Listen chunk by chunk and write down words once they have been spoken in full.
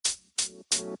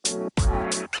We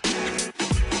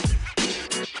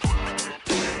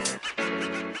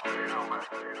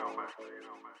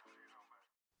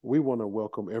want to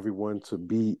welcome everyone to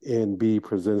BNB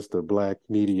Presents the Black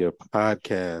Media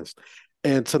Podcast.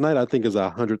 And tonight, I think, is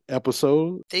our 100th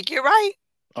episode. Think you're right.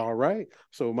 All right.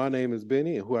 So, my name is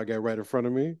Benny, and who I got right in front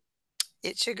of me?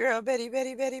 It's your girl, Betty,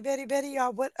 Betty, Betty, Betty, Betty.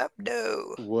 Y'all, what up,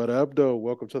 though? What up, though?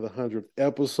 Welcome to the 100th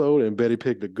episode. And Betty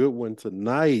picked a good one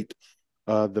tonight.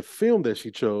 The film that she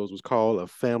chose was called A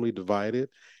Family Divided.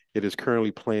 It is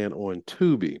currently playing on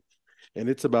Tubi. And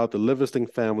it's about the Livingston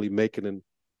family making an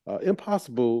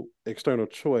impossible external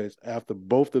choice after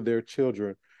both of their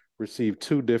children received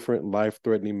two different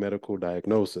life-threatening medical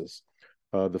diagnoses.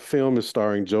 The film is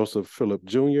starring Joseph Philip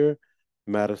Jr.,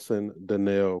 Madison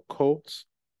Danielle Coates,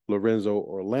 Lorenzo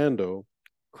Orlando,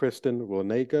 Kristen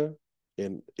Ronega,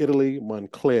 and Italy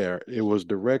Moncler. It was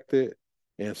directed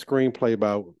and screenplay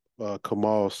by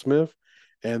Kamal Smith,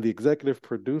 and the executive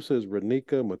producer is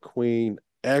Renika McQueen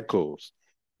Eccles.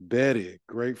 Betty,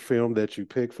 great film that you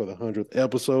picked for the 100th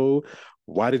episode.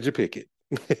 Why did you pick it?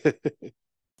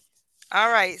 All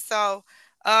right. So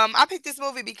I picked this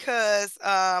movie because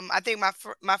I think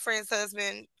my friend's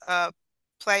husband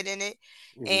played in it,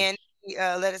 Mhm. and he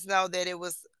let us know that it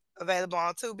was available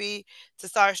on Tubi to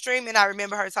start streaming. I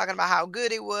remember her talking about how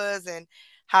good it was and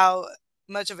how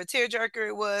much of a tearjerker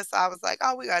it was. So I was like,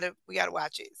 oh, we gotta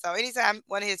watch it. So anytime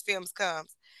one of his films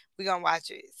comes, we're gonna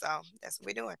watch it. So that's what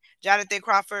we're doing. Jonathan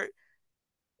Crawford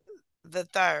the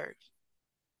third.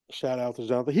 Shout out to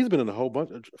Jonathan. He's been in a whole bunch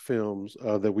of films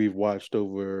that we've watched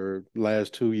over the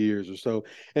last 2 years or so.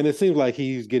 And it seems like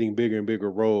he's getting bigger and bigger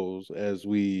roles as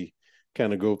we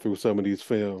kind of go through some of these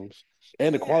films.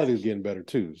 And the Yeah. quality is getting better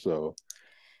too. So,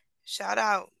 Shout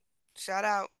out. Shout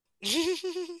out.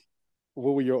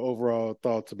 what were your overall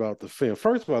thoughts about the film?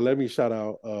 First of all, let me shout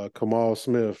out Kamal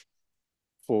Smith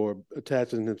for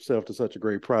attaching himself to such a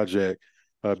great project.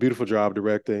 Beautiful job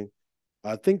directing.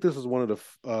 I think this is one of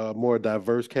the more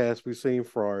diverse casts we've seen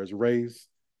for as race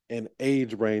and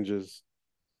age ranges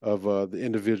of the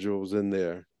individuals in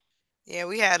there. Yeah,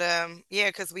 we had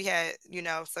because we had,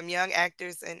 some young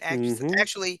actors and actresses, Mm-hmm.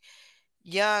 actually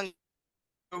young,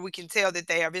 where we can tell that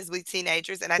they are visibly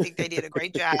teenagers, and I think they did a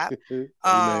great job.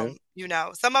 Amen.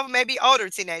 Some of them may be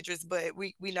older teenagers, but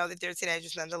we know that they're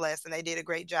teenagers nonetheless, and they did a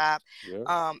great job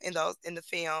Yeah. in the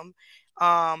film.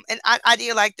 And I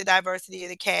did like the diversity of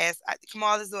the cast.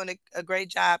 Kamal is doing a great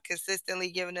job consistently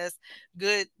giving us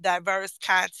good diverse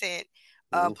content,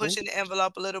 Mm-hmm. pushing the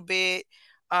envelope a little bit.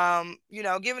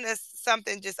 Giving us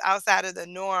something just outside of the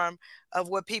norm of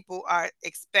what people are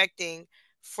expecting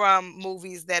from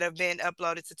movies that have been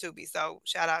uploaded to Tubi. So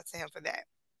shout out to him for that.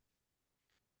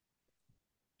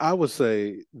 I would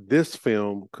say this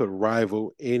film could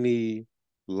rival any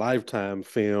Lifetime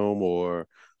film or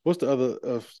what's the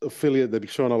other affiliate that be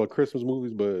showing all the Christmas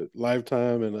movies, but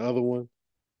Lifetime and the other one,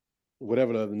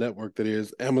 whatever the other network that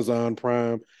is, Amazon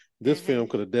Prime. This film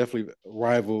Hmm. could have definitely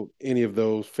rivaled any of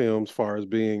those films as far as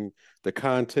being the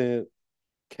content,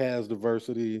 cast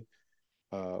diversity,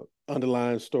 uh,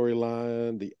 underlying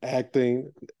storyline, the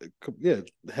acting. Yeah,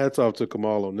 hats off to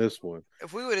Kamal on this one.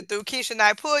 If we would have threw Keisha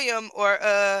Knight Pulliam or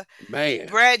Man.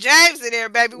 Brad James in there,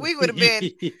 baby, we would have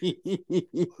been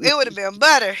it would have been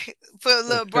butter. Put a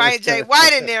little Brian J.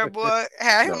 White in there, boy.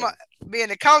 Have him No. being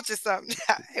a coach or something.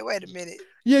 Hey, wait a minute.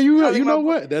 Yeah, Call you him my know boy.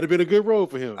 what? That'd have been a good role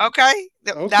for him. Okay,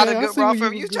 not Okay, a I good see role where for you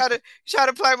him. was You good. try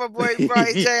to play my boy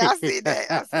Brian J. I seen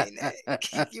that. I seen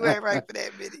that. You ain't right for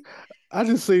that, Minnie. I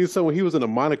just seen someone he was in a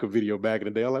Monica video back in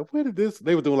the day. I'm like, where did this?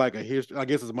 They were doing like a history. I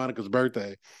guess it's Monica's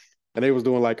birthday, and they was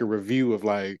doing like a review of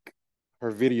like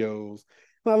her videos.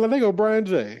 Like, they go Brian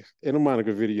J in a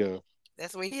Monica video.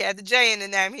 That's when he had the J in the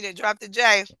name. He didn't drop the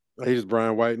J. He's just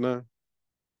Brian White now.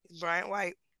 Brian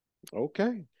White.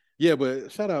 Okay, yeah,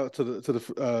 but shout out to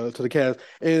the cast,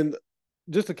 and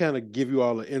just to kind of give you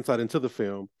all the insight into the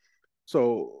film.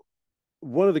 So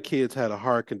one of the kids had a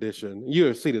heart condition.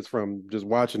 You'll see this from just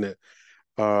watching it.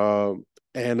 And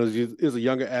is a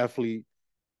younger athlete,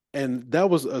 and that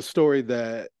was a story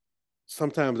that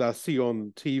sometimes I see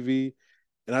on TV,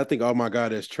 and I think, oh my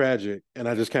God, that's tragic, and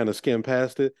I just kind of skim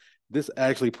past it. This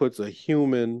actually puts a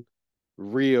human,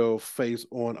 real face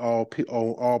on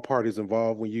all parties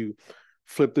involved. When you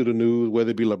flip through the news,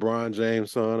 whether it be LeBron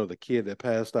James' son or the kid that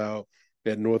passed out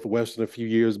at Northwestern a few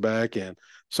years back, and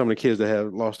some of the kids that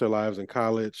have lost their lives in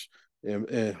college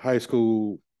and high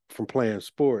school from playing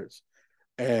sports.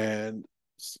 And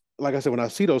like I said, when I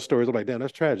see those stories, I'm like, damn,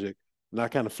 that's tragic. And I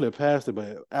kind of flip past it.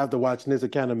 But after watching this,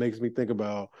 it kind of makes me think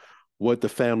about what the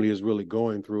family is really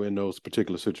going through in those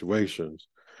particular situations.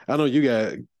 I know you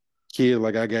got kids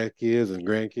like I got kids and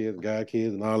grandkids, god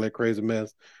kids, and all that crazy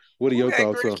mess. What are Who your got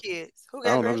thoughts on? grandkids? Who I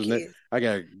got don't know. grandkids? I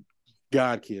got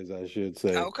god kids, I should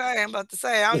say. Okay, I'm about to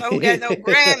say I don't know who got no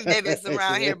grandbabies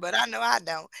around here, but I know I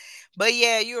don't. But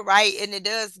yeah, you're right, and it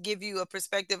does give you a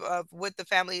perspective of what the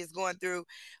family is going through.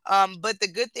 But the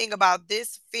good thing about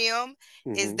this film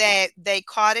is Hmm. that they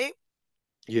caught it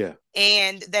Yeah,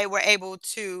 and they were able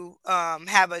to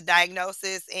have a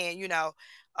diagnosis and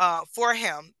for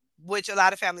him, which a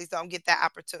lot of families don't get that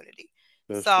opportunity.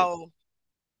 that's true. So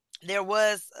there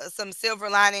was some silver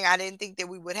lining. I didn't think that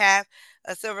we would have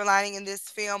a silver lining in this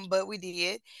film, but we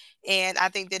did. And I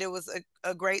think that it was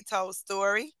a great told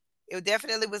story. It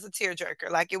definitely was a tearjerker.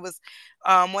 Like it was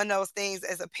one of those things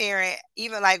as a parent,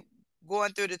 even like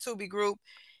going through the Tubi group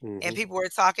and Hmm. people were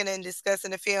talking and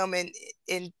discussing the film and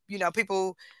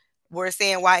people were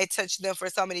saying why it touched them for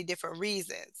so many different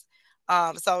reasons.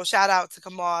 So shout out to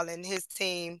Kamal and his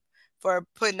team for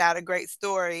putting out a great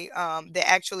story that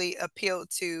actually appealed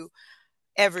to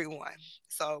everyone.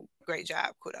 So great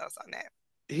job. Kudos on that.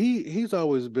 He's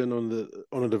always been on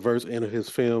the diverse end of his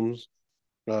films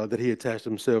that he attached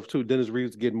himself to. Dennis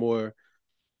Reeves get more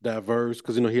diverse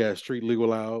because he has Street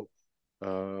Legal out,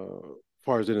 as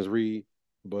far as Dennis Reed,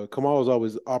 but Kamal's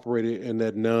always operated in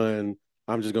that none.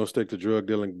 I'm just gonna stick to drug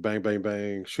dealing, bang, bang,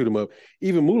 bang, shoot him up.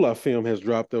 Even Moolah Film has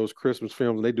dropped those Christmas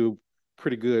films, and they do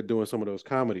pretty good doing some of those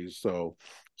comedies. So,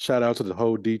 shout out to the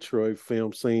whole Detroit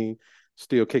film scene,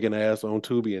 still kicking ass on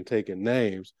Tubi and taking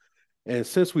names. And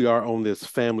since we are on this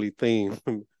family theme,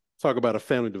 talk about a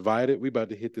family divided. We about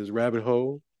to hit this rabbit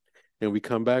hole, and we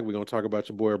come back. We're gonna talk about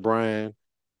your boy Brian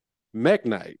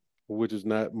McKnight, which is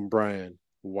not Brian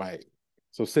White.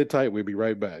 So sit tight. We'll be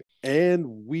right back.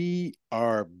 And we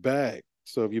are back.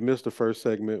 So if you missed the first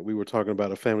segment, we were talking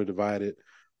about A Family Divided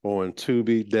on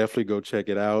Tubi. Definitely go check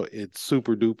it out. It's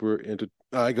super duper,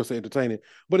 I go say entertaining,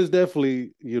 but it's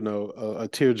definitely, a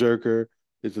tearjerker.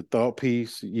 It's a thought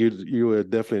piece. You would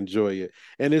definitely enjoy it.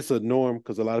 And it's a norm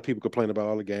because a lot of people complain about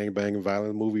all the gang bang and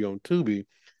violent movie on Tubi.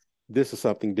 This is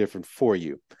something different for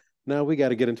you. Now we got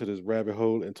to get into this rabbit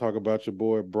hole and talk about your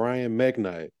boy Brian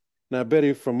McKnight. Now,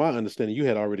 Betty, from my understanding, you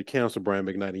had already canceled Brian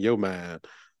McKnight in your mind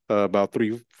about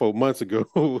 3, 4 months ago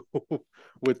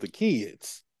with the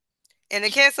kids. And the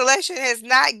cancellation has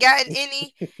not gotten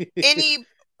any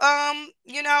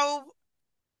you know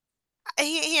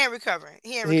he ain't recovering.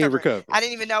 He ain't He ain't recovering. recovering. I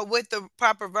didn't even know what the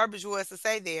proper verbiage was to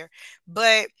say there.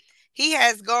 But he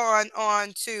has gone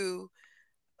on to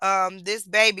this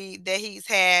baby that he's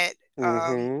had.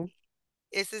 Mm-hmm.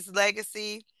 It's his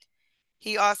legacy.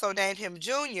 He also named him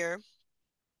Junior,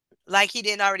 like he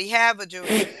didn't already have a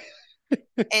junior.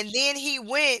 And then he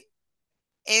went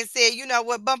and said, you know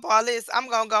what, bump all this. I'm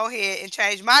gonna go ahead and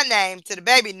change my name to the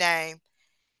baby name,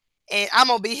 and I'm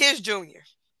gonna be his junior.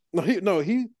 No,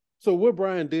 he. So what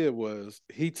Brian did was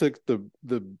he took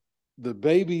the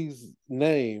baby's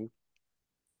name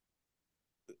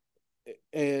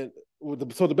and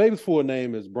so the baby's full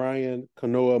name is Brian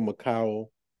Kanoa McCowell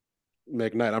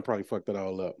McKnight. I probably fucked that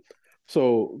all up.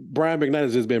 So Brian McKnight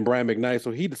has just been Brian McKnight.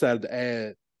 So he decided to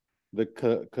add the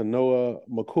Kanoa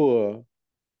McCoy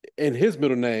and his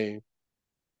middle name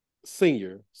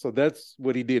Senior. So that's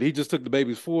what he did. He just took the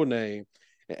baby's full name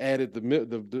and added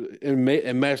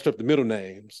and matched up the middle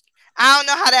names. I don't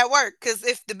know how that worked because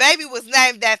if the baby was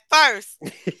named that first,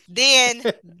 then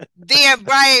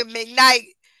Brian McKnight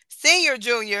Senior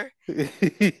Junior He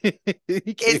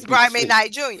is can't be Brian seen.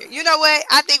 McKnight Junior. You know what?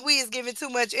 I think we is giving too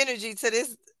much energy to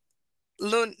this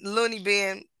loony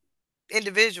bin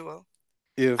individual.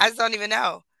 I If just don't even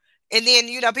know. And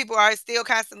then people are still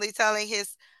constantly telling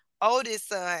his oldest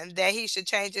son that he should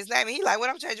change his name. And he like, what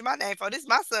I'm changing my name for? This is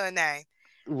my son's name.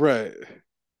 right,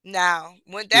 Now,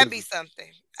 wouldn't that be if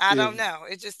something? I if don't know.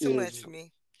 It's just too if much for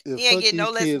me. if He ain't fuck getting no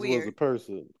these less kids was a weird.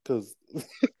 person, because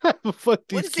fuck What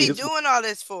these is he kids. doing all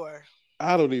this for?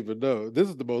 I don't even know. This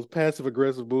is the most passive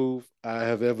aggressive move I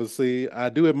have ever seen. I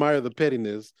do admire the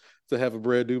pettiness to have a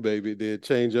brand new baby, then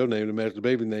change your name to match the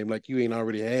baby name like you ain't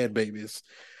already had babies.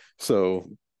 So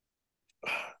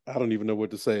I don't even know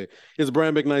what to say. Is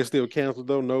Brian McKnight still canceled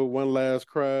though? No one last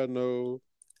cry, no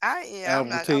I'm album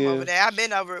not. I'm over 10. that. I've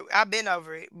been over it. I've been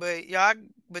over it. But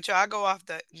y'all go off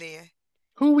the then.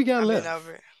 Who we got I've been left?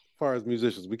 over it. As far as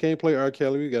musicians, we can't play R.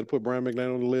 Kelly. We got to put Brian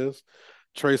McKnight on the list.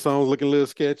 Trey Songz looking a little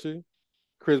sketchy.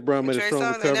 Chris Brown Well, made a Trey strong Songz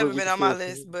ain't recovery. never We been can on my still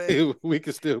list, but we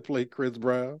can still play Chris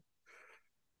Brown.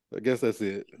 I guess that's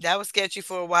it. that was sketchy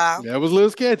for a while. That was a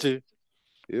little sketchy.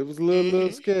 It was a little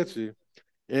Hmm. sketchy.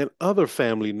 And other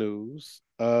family news,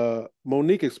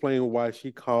 Monique explained why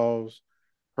she calls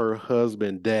her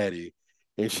husband daddy.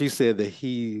 And she said that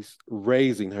he's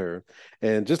raising her.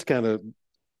 And just to kind of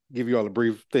give you all a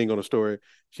brief thing on the story.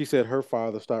 She said her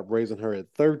father stopped raising her at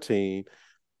 13,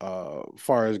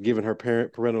 far as giving her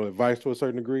parental advice to a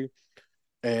certain degree.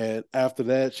 And after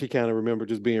that, she kind of remembered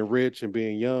just being rich and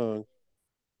being young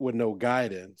with no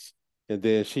guidance. And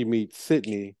then she meets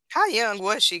Sydney. How young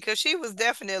was she? Because she was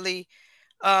definitely,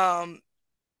 um,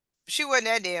 she wasn't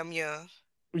that damn young.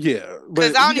 Yeah,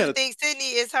 Because but I you don't even got think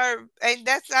Sydney is her, and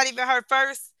that's not even her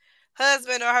first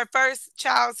husband or her first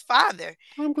child's father.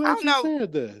 I'm I glad don't you know.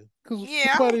 said that because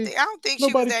Yeah, I don't think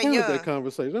she was nobody that counted that young.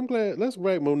 conversation. I'm glad. Let's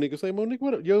write Monique and say, Monique,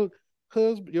 what your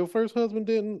husband, your first husband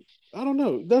didn't? I don't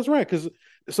know. That's right. Because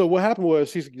so what happened was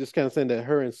she's just kind of saying that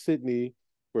her and Sydney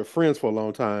were friends for a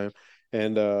long time,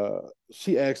 and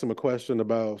she asked him a question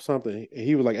about something, and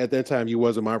he was like, "At that time, you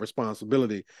wasn't my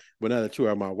responsibility, but now that you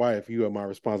are my wife, you are my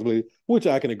responsibility," which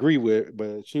I can agree with.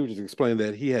 But she was just explaining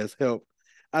that he has helped.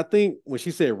 I think when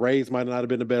she said raise might not have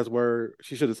been the best word.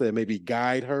 She should have said maybe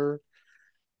guide her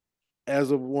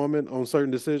as a woman on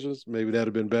certain decisions. Maybe that'd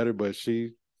have been better. But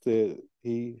she said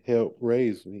he helped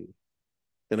raise me,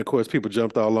 and of course, people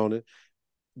jumped all on it.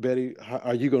 Betty,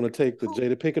 are you going to take the Who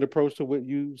Jada Pinkett approach to what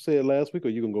you said last week, or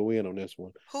are you going to go in on this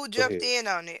one? who Go jumped ahead. in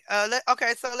on it?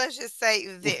 Okay, so let's just say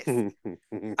this.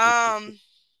 Um,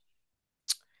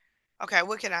 okay,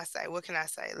 what can I say? What can I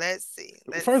say? Let's see.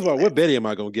 Let's First of see. all, what Let's Betty see. am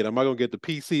I going to get? Am I going to get the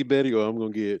PC Betty, or I'm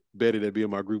going to get Betty that be in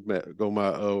my group go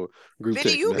my group Benny,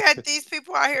 text you man? got these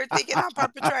people out here thinking I'm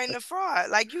perpetrating a fraud.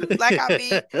 Like you, like I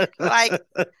be like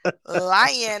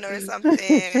lying or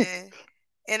something.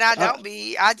 And I I, don't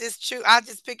be. I just choose. I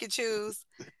just pick and choose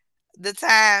the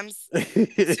times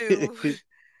to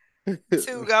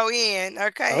to go in.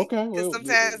 Okay, okay, because well,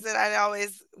 sometimes it ain't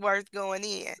always worth going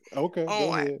in okay,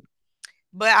 go on. ahead.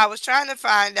 But I was trying to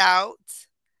find out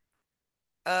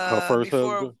Her first before.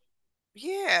 husband.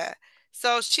 Yeah.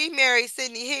 So she married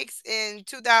Sidney Hicks in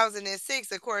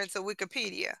 2006, according to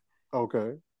Wikipedia.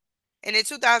 Okay. And in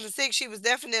 2006, she was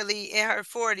definitely in her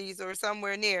 40s or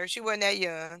somewhere near. She wasn't that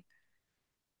young.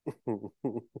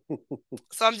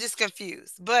 So I'm just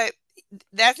confused. But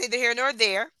that's neither here nor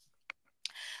there.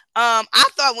 I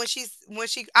thought when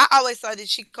she I always thought that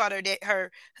she called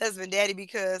her husband daddy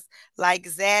because like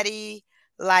Zaddy,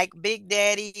 like Big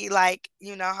Daddy, like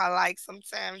you know how like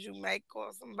sometimes you might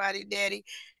call somebody daddy,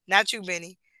 not you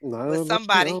Benny, but No, no,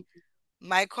 somebody no.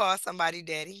 might call somebody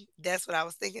daddy. That's what I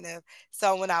was thinking of.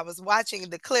 So when I was watching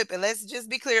the clip, and let's just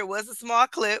be clear, it was a small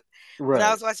clip. When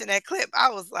I Right. was watching that clip,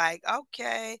 I was like,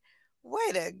 okay,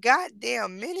 wait a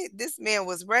goddamn minute. This man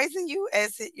was raising you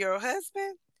as your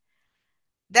husband?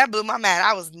 That blew my mind.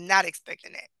 I was not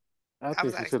expecting that. I I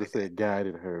was think she not should have expecting that. said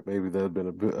guided her. Maybe that'd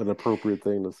have been an appropriate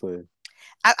thing to say.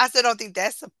 I still don't think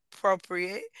that's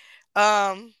appropriate.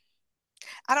 Um,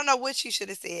 I don't know what she should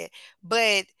have said,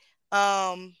 but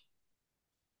um,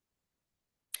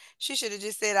 she should have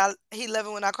just said, he love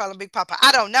it when I call him Big Papa."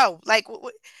 I don't know. Like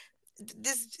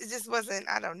this, it just wasn't.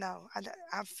 I don't know.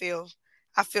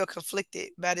 I feel conflicted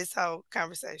by this whole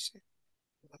conversation.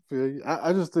 I feel you.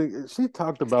 I just think she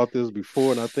talked about this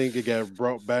before, and I think it got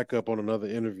brought back up on another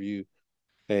interview.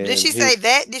 Did And she him say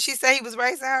that? Did she say he was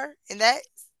raising her in that?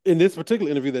 in this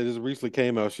particular interview that just recently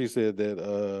came out, she said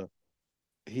that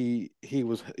he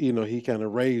was he kind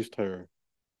of raised her.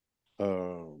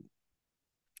 Um,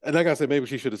 and like I said, maybe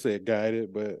she should have said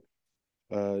guided, but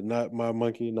not my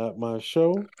monkey, not my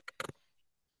show.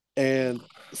 And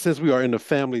since we are in the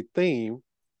family theme,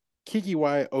 Kiki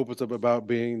White opens up about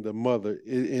being the mother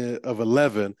of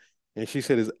 11, and she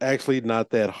said it's actually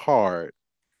not that hard.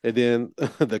 And then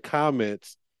the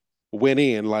comments went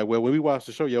in like, well, when we watch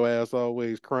the show, your ass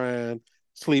always crying,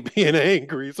 sleepy, and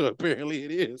angry. So apparently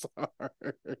it is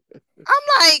hard.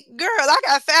 I'm like, girl, I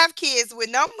got 5 kids with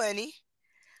no money,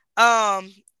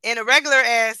 um, in a regular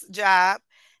ass job,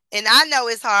 and I know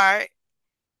it's hard.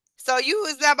 So you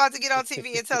was not about to get on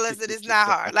TV and tell us that it's not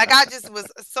hard. Like I just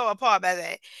was so appalled by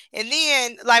that. And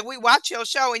then like we watch your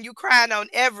show and you crying on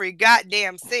every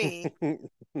goddamn scene.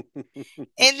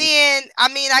 And then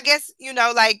I mean, I guess, you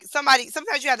know, like sometimes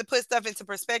you have to put stuff into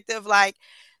perspective. Like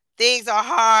things are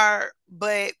hard,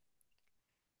 but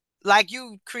like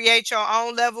you create your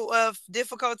own level of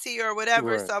difficulty or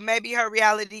whatever. Right. So maybe her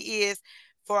reality is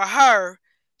for her,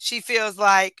 she feels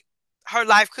like her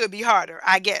life could be harder,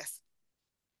 I guess.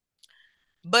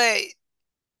 But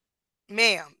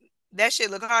ma'am, that shit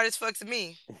look hard as fuck to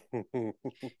me.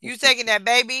 You taking that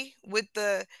baby with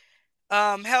the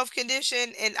health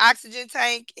condition and oxygen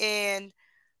tank and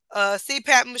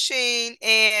CPAP machine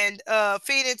and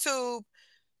feeding tube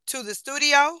to the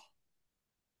studio.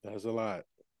 That's a lot.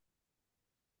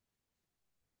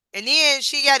 And then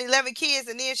she got 11 kids,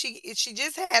 and then she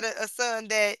just had a son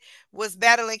that was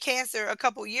battling cancer a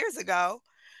couple years ago.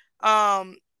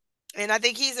 Um, and I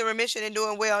think he's in remission and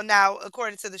doing well now,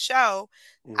 according to the show.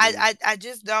 Hmm. I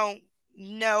just don't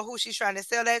know who she's trying to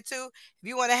sell that to. If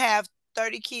you want to have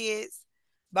 30 kids,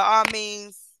 by all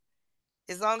means,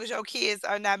 as long as your kids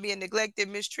are not being neglected,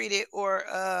 mistreated, or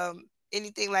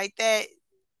anything like that,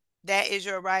 that is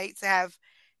your right to have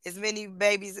as many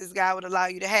babies as God would allow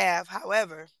you to have.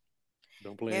 However,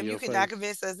 Don't play in ma'am, you your cannot face.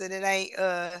 convince us that it ain't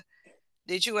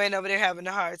that you ain't over there having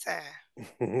a hard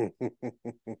time.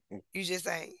 You just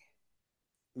ain't.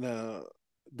 Now,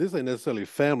 this ain't necessarily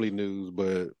family news,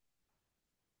 but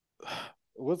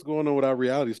what's going on with our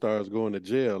reality stars going to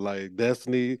jail? Like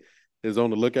Destiny is on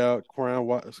the lookout.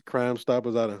 Crime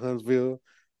Stoppers out of Huntsville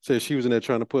said she was in there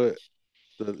trying to put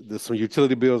the some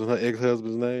utility bills in her ex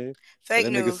husband's name, and Fake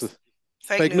that nigga said news.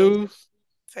 Fake fake news. news.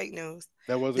 Fake news.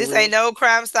 That wasn't This ain't real. no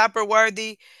Crime Stopper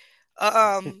worthy.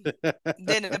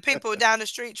 Than the people down the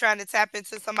street trying to tap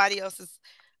into somebody else's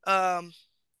um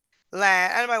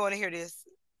line. Anybody want to hear this?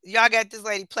 Y'all got this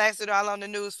lady plastered all on the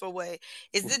news for what?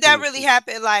 Did that really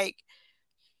happen? Like,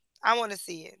 I want to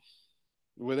see it.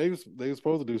 Well, they was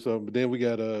supposed to do something, but then we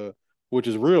got which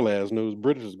is real ass news.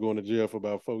 British is going to jail for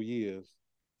about 4 years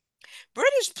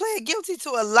British pled guilty to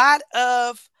a lot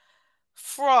of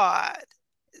fraud.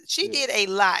 She yeah, did a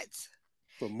lot.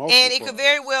 for multiple And it could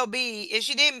very frauds. well be, and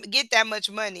she didn't get that much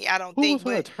money, I don't Who was think,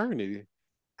 her but attorney?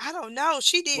 I don't know.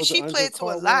 She did. Was it She Andrew pled to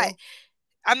a lot. Caldwell?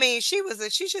 I mean, she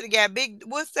should have got big.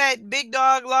 What's that big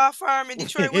dog law firm in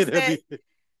Detroit? What's That'd that? be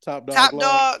Top Dog Top Law.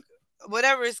 Dog,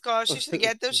 whatever it's called. She should have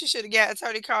got them. She should have got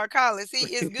Attorney Carl Collins.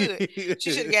 He is good.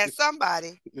 She should have got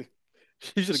somebody.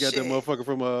 She should have got that Shit, motherfucker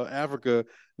from Africa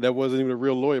that wasn't even a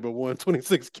real lawyer but won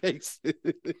 26 cases.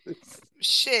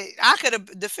 shit. I could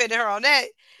have defended her on that.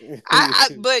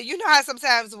 But you know how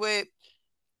sometimes with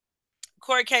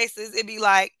court cases, it'd be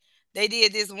like they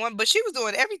did this one, but she was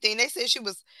doing everything. They said she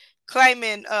was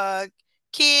claiming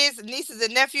kids, nieces,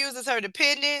 and nephews as her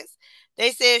dependents.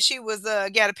 They said she was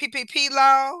got a PPP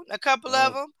loan, a couple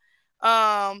of Oh,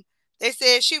 them. They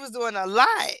said she was doing a lot.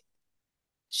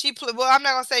 Well, I'm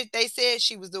not gonna say they said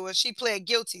she was doing. She pled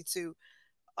guilty to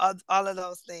all of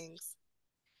those things.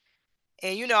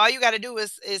 And you know, all you got to do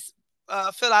is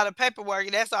fill out a paperwork,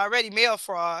 and that's already mail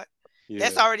fraud.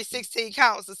 That's yeah. already 16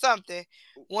 counts or something.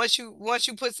 Once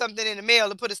you put something in the mail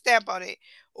to put a stamp on it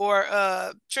or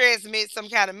transmit some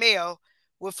kind of mail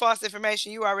with false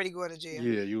information, you already going to jail.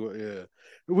 Yeah.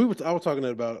 I was talking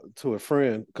about to a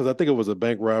friend because I think it was a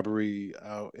bank robbery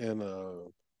out in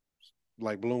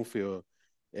like Bloomfield,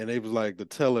 and it was like the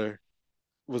teller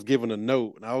was given a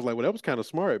note, and I was like, well, that was kind of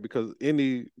smart because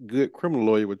any good criminal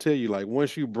lawyer would tell you like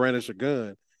once you brandish a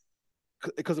gun,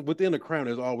 because within a crime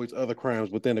there's always other crimes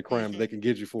within the crime that they Hmm. can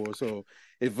get you for. So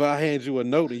if I hand you a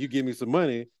note and you give me some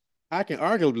money, I can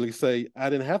arguably say I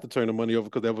didn't have to turn the money over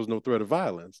because there was no threat of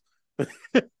violence.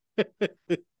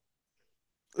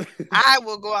 I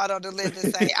will go out on the limb and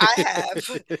say I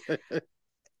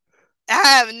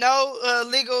have no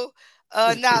legal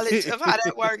knowledge of how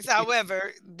that works.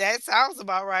 However, that sounds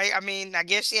about right. I mean, I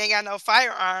guess she ain't got no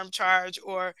firearm charge,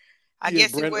 or I Yeah,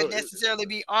 guess it Brent, wouldn't necessarily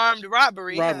be armed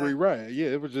robbery, huh? robbery, right? Yeah,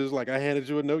 it was just like I handed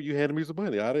you a note, you handed me some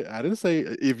money. I didn't say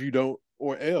if you don't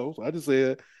or else. I just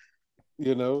said,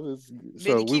 so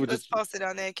Benny, we were keep us just, posted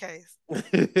on that case.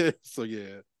 so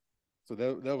yeah, so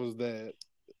that was that.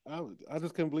 I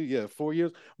just couldn't believe, yeah, 4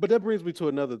 years. But that brings me to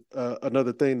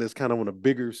another thing that's kind of on a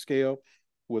bigger scale.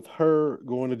 With her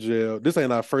going to jail, this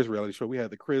ain't our first reality show. We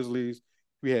had the Grizzlies,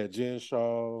 we had Jen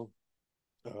Shaw.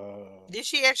 Did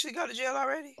she actually go to jail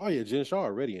already? Oh yeah, Jen Shaw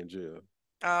already in jail.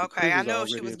 Oh, The okay, I Grizzlies are know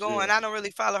she already was in going. jail. I don't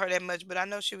really follow her that much, but I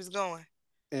know she was going.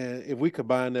 And if we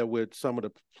combine that with some of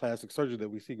the plastic surgery that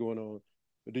we see going on,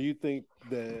 do you think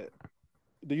that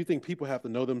do you think people have to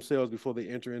know themselves before they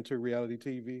enter into reality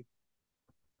TV?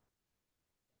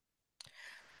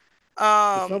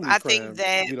 Because some of these I think crimes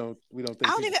that we don't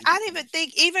think people should. I don't even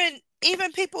think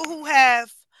even people who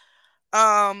have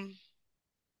um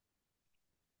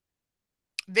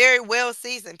very well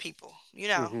seasoned people,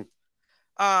 Mm-hmm.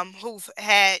 who've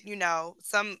had,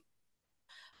 some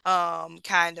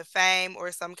kind of fame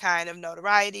or some kind of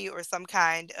notoriety or some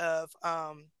kind of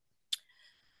um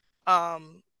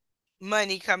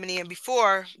money coming in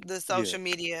before the Yeah, social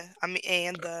media, I mean,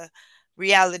 and the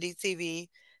reality TV,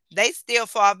 they still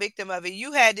fall victim of it.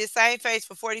 You had this same face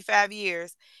for 45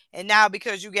 years, and now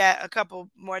because you got a couple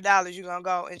more dollars, you're going to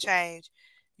go and change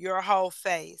your whole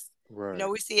face. right.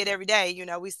 We see it every day.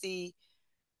 We see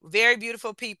very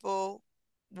beautiful people,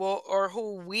 well, or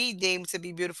who we deem to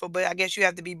be beautiful, but I guess you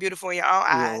have to be beautiful in your own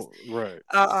eyes Right.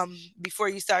 before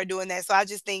you start doing that. So I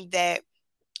just think that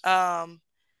um,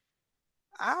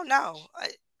 I don't know.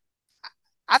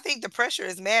 I think the pressure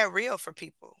is mad real for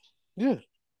people. Yeah,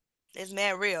 It's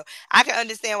mad real. I can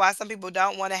understand why some people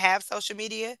don't want to have social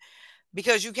media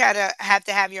because you kind of have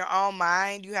to have your own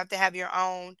mind. You have to have your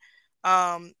own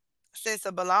um, sense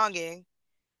of belonging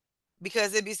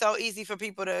because it'd be so easy for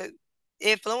people to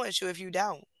influence you if you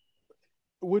don't.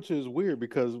 which is weird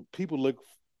because people look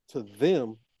to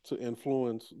them to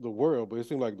influence the world, but it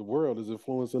seems like the world is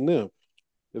influencing them.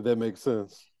 If that makes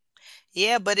sense.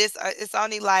 Yeah, but it's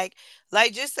only like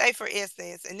just say for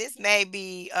instance, and this may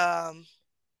be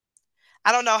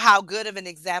I don't know how good of an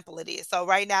example it is. So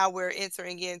right now we're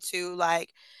entering into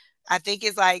like I think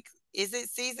it's like is it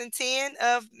season 10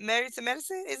 of Married to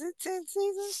Medicine? Is it 10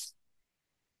 seasons?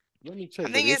 Let me I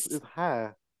check, but think it's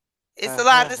high, it's high, a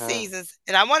lot high, of high. seasons.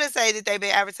 And I want to say that they've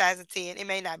been advertising 10. It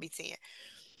may not be 10.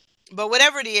 But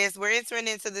whatever it is, we're entering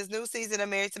into this new season of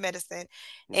Married to Medicine.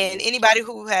 And Hmm. anybody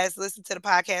who has listened to the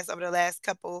podcast over the last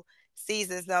couple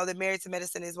seasons know that Married to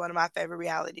Medicine is one of my favorite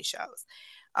reality shows.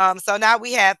 So now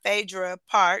we have Phaedra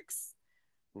Parks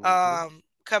Hmm.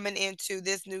 coming into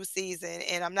this new season,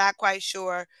 and I'm not quite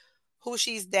sure who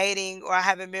she's dating, or I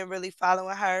haven't been really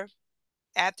following her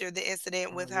after the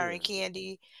incident Oh with her yeah, and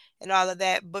Candy and all of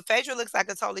that. But Phaedra looks like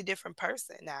a totally different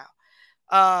person now.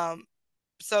 Um,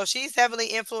 so she's heavily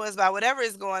influenced by whatever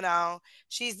is going on.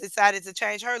 She's decided to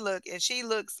change her look, and she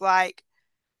looks like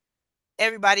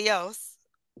everybody else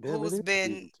damn, it who's is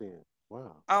been season 10.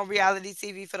 Wow. on reality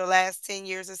TV for the last 10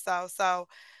 years or so. So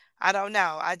I don't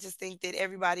know. I just think that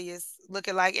everybody is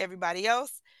looking like everybody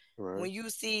else. Right. When you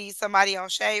see somebody on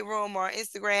Shade Room or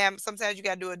Instagram, sometimes you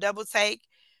got to do a double take.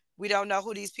 We don't know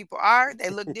who these people are. They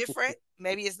look different.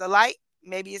 Maybe it's the light.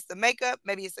 Maybe it's the makeup.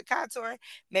 Maybe it's the contour.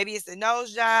 Maybe it's the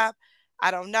nose job.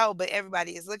 I don't know, but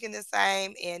everybody is looking the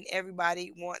same and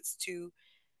everybody wants to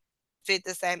fit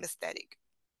the same aesthetic.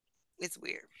 It's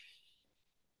weird.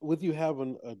 With you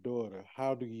having a daughter,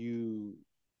 how do you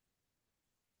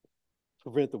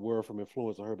prevent the world from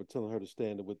influencing her, but telling her to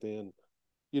stand within,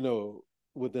 you know,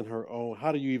 within her own?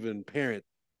 How do you even parent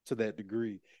to that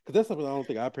degree? Because that's something I don't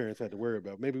think our parents had to worry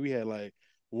about. Maybe we had like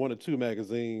one or two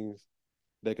magazines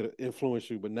that could influence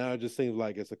you, but now it just seems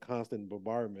like it's a constant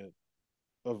bombardment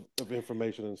of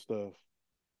information and stuff.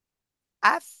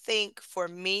 I think for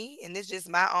me, and this is just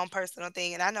my own personal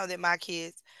thing, and I know that my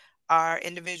kids are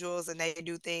individuals and they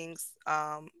do things,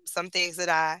 some things that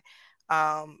I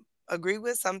agree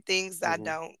with, some things I Hmm.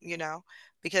 don't,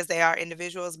 because they are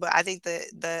individuals. But I think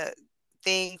the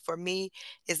thing for me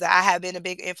is that I have been a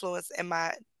big influence in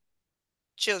my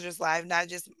children's life, not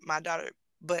just my daughter,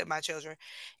 but my children.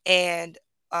 And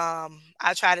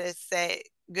I try to set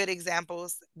good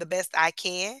examples the best I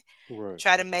can, Right.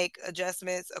 try to make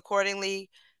adjustments accordingly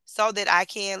so that I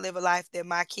can live a life that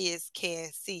my kids can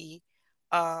see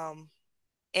um,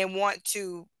 and want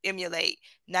to emulate.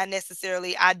 Not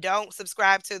necessarily, I don't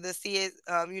subscribe to the see it,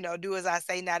 do as I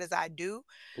say, not as I do.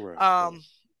 Right. Right. Um,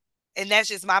 and that's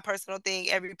just my personal thing.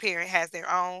 Every parent has their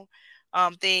own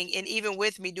thing. And even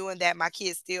with me doing that, my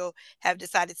kids still have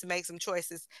decided to make some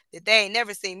choices that they ain't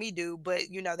never seen me do, but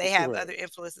they have Right. other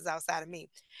influences outside of me.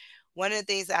 One of the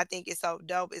things that I think is so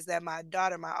dope is that my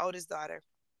daughter, my oldest daughter,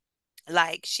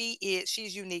 like she's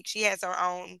unique. She has her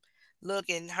own look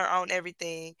and her own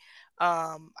everything.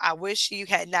 I wish she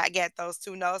had not got those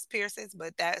two nose piercings,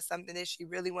 but that's something that she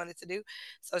really wanted to do.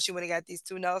 So she went and got these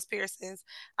two nose piercings.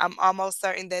 I'm almost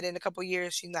certain that in a couple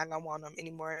years she's not gonna want them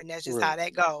anymore. And that's just how Right.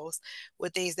 that goes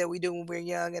with things that we do when we're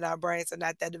young and our brains are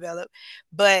not that developed.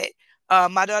 But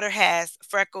my daughter has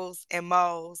freckles and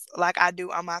moles like I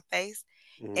do on my face,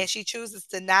 Hmm. and she chooses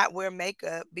to not wear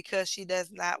makeup because she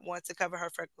does not want to cover her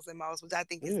freckles and moles, which I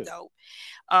think is Yeah. dope.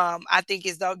 I think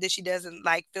it's dope that she doesn't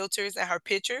like filters in her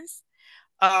pictures,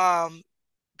 um,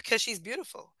 because she's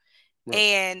beautiful Right.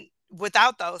 and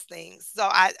without those things. So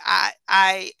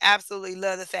I absolutely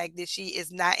love the fact that she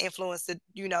is not influenced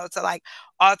to like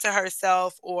alter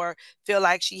herself or feel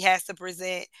like she has to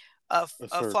present A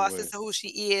a certain false way. sense of who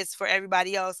she is for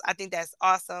everybody else. I think that's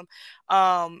awesome.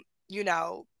 Um, you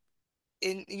know,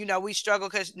 and we struggle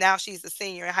because now she's a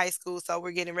senior in high school, so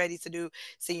we're getting ready to do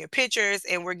senior pictures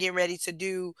and we're getting ready to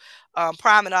do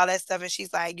prom and all that stuff, and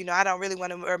she's like, I don't really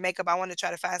want to wear makeup. I want to try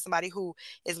to find somebody who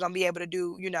is going to be able to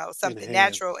do something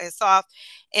natural Enhance. and soft.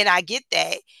 And I get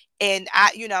that. And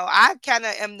I kind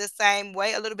of am the same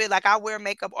way a little bit. Like I wear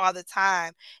makeup all the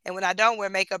time, and when I don't wear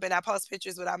makeup and I post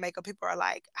pictures without makeup, people are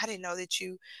like, I didn't know that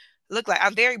you look like.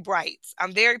 I'm very bright,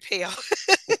 I'm very pale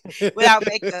without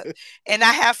makeup, and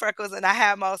I have freckles and I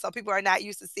have moles, so people are not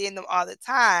used to seeing them all the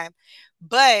time.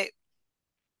 But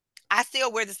I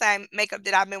still wear the same makeup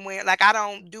that I've been wearing. Like I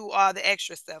don't do all the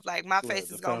extra stuff. Like my Right. face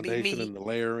The is gonna be foundation me. and the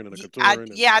layering and the I contouring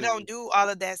and yeah, I yeah. don't do all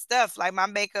of that stuff. Like my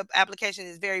makeup application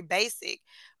is very basic.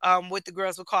 What the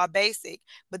girls would call basic,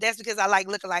 but that's because I like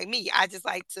looking like me. I just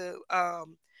like to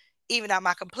even out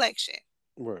my complexion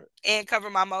Right. and cover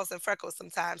my moles and freckles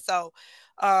sometimes. So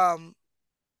um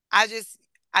I just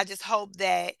I just hope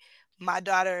that my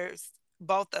daughters,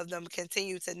 both of them,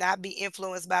 continue to not be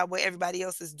influenced by what everybody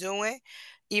else is doing.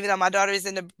 Even though my daughter is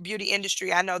in the beauty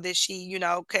industry, I know that she,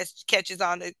 catches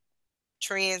on the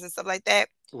trends and stuff like that.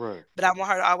 Right. But I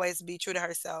want her to always be true to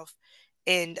herself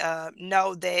and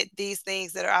know that these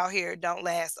things that are out here don't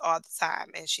last all the time.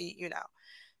 And she,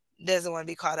 doesn't want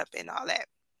to be caught up in all that.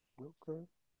 Okay.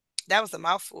 That was a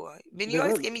mouthful. Ben, you Yeah,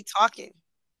 always get me talking.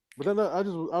 but then I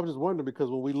was just wondering because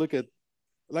when we look at,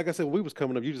 like I said, when we was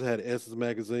coming up, you just had Essence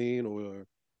magazine or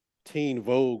Teen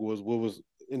Vogue was what was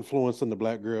influencing the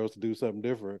black girls to do something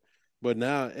different. But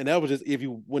now, and that was just if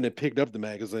you when it picked up the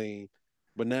magazine.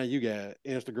 But now you got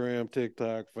Instagram,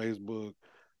 TikTok, Facebook,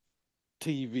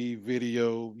 TV,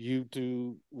 video,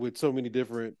 YouTube, with so many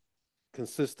different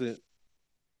consistent,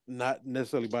 not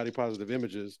necessarily body positive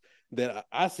images that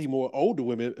I see more older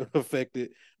women affected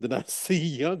than I see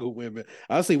younger women.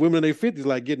 I see women in their 50s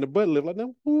like getting a butt lift. Like,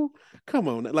 no, ooh, come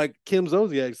on. Like Kim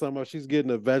Zolciak talking about she's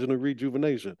getting a vaginal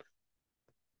rejuvenation.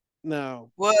 Now,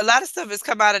 Well, a lot of stuff has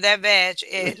come out of that vag,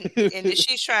 and if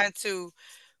she's trying to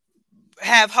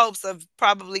have hopes of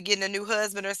probably getting a new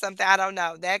husband or something, I don't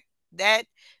know. That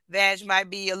vag might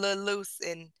be a little loose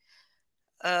and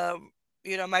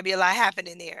might be a lot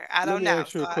happening there. I let don't me know.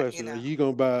 ask you So a question. Are you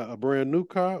gonna buy a brand new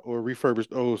car or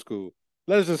refurbished old school?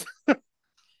 Let's just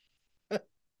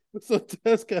so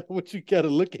that's kind of what you gotta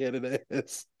look at it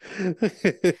as.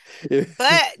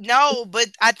 but no, but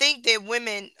I think that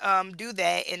women do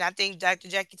that, and I think Dr.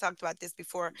 Jackie talked about this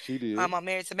before She did. on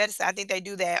Married to Medicine. I think they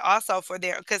do that also for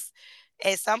their because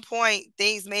at some point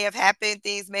things may have happened,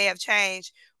 things may have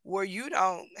changed where you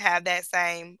don't have that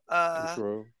same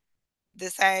Control. the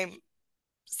same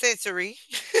sensory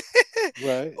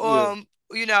Right. Yeah.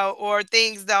 or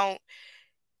things don't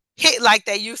hit like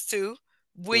they used to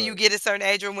when you Right. get a certain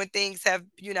age or when things have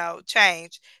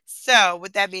changed. So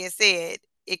with that being said,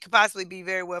 it could possibly be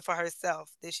very well for herself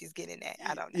that she's getting that.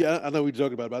 I don't know. Yeah, I know we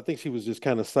joked about it, but I think she was just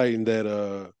kind of citing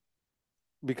that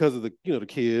because of the the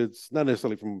kids, not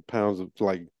necessarily from pounds of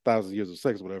like thousands of years of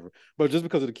sex or whatever, but just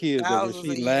because of the kids that when Thousands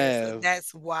she of years. laughed,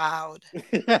 That's wild.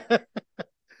 I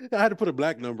had to put a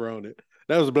black number on it.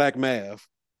 That was black math.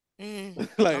 Mm,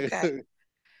 Like okay.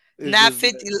 it's Not just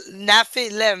 50, not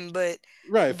 5011,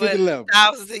 right, but 5011.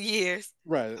 thousands of years.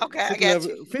 Right. Okay, I got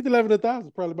you. 5011 5011 and 1000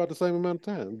 is probably about the same amount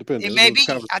of time, It depending. It's may a be.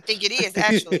 I think it is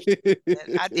actually.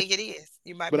 I think it is.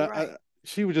 You might but be right.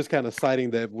 she was just kind of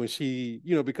citing that when she,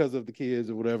 because of the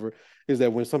kids or whatever, is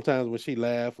that when sometimes when she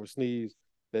laugh or sneeze,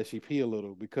 that she pee a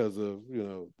little because of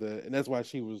and that's why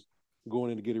she was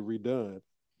going in to get it redone.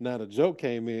 Now the joke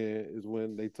came in is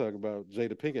when they talk about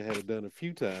Jada Pinkett had it done a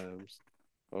few times.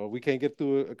 Oh, we can't get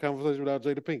through a conversation without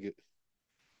Jada Pinkett.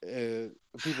 And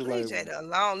people's Leave like, Jada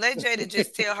alone. Let Jada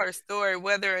just tell her story,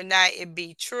 whether or not it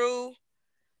be true,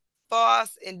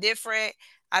 false, indifferent.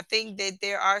 I think that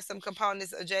there are some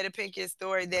components of Jada Pinkett's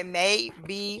story that may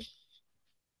be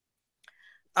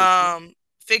fictional.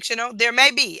 fictional. There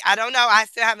may be. I don't know. I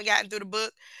still haven't gotten through the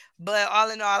book. But all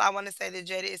in all, I want to say that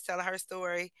Jada is telling her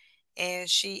story and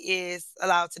she is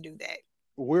allowed to do that.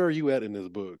 Where are you at in this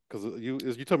book? Because you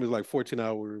told me it's like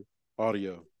 14-hour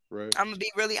audio, right? I'm gonna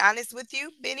be really honest with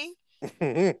you, Benny.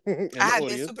 And I the have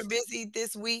been super audience. busy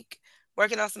this week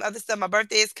working on some other stuff. My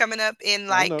birthday is coming up in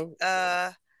I like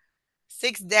know.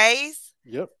 6 days.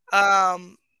 Yep.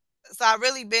 Um, so I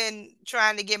really been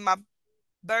trying to get my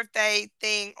birthday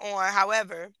thing on.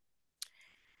 However,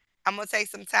 I'm gonna take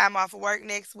some time off of work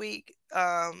next week,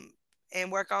 and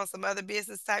work on some other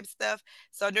business type stuff.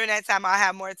 So during that time, I'll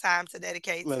have more time to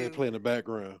dedicate Let it to. play in the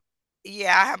background.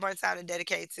 Yeah, I have more time to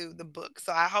dedicate to the book.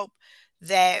 So I hope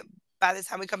that by the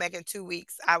time we come back in 2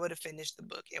 weeks, I would have finished the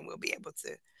book and we'll be able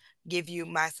to give you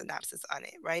my synopsis on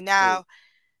it. Right Hey, now,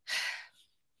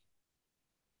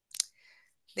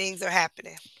 things are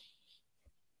happening.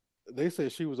 they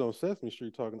said she was on Sesame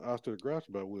Street talking to Oscar the Grouch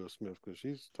about Will Smith because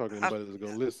she's talking to Uh, anybody that's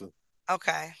gonna listen.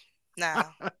 okay,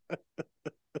 now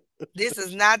this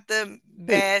is not the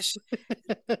bash.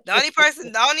 The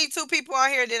only two people on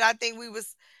here that I think we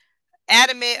was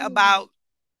adamant about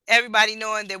everybody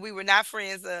knowing that we were not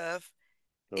friends of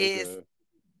is Okay.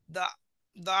 the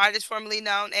the artist formerly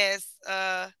known as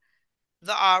the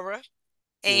Aura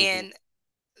Hmm. and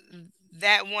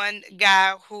that one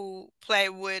guy who played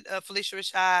with Felicia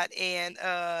Rashad and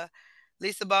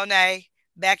Lisa Bonet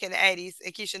back in the 80s,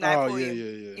 and Keisha Knight Oh yeah, Pulliam,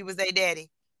 yeah, yeah. he was their daddy.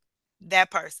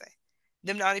 That person.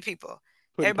 Them the only people.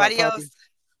 Putting Everybody Poppy. else,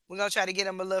 we're gonna try to get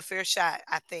them a little fair shot,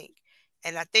 I think.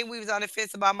 And I think we was on the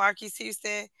fence about Marquise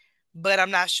Houston, but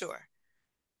I'm not sure.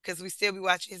 Because we still be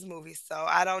watching his movies. So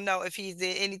I don't know if he's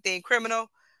did anything criminal.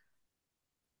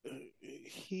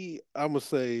 I'm gonna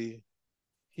say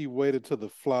he waited till the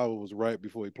flower was ripe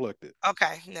before he plucked it.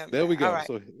 Okay, never There we mind. All go. right.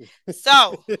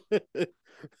 So So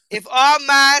if all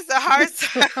minds and hearts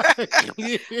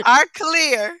clear. are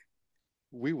clear,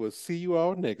 We will see you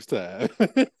all next time.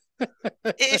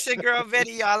 it's your girl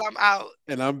Betty, y'all. I'm out.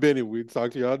 And I'm Benny. We'll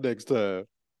talk to y'all next time.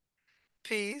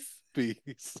 Peace.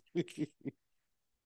 Peace.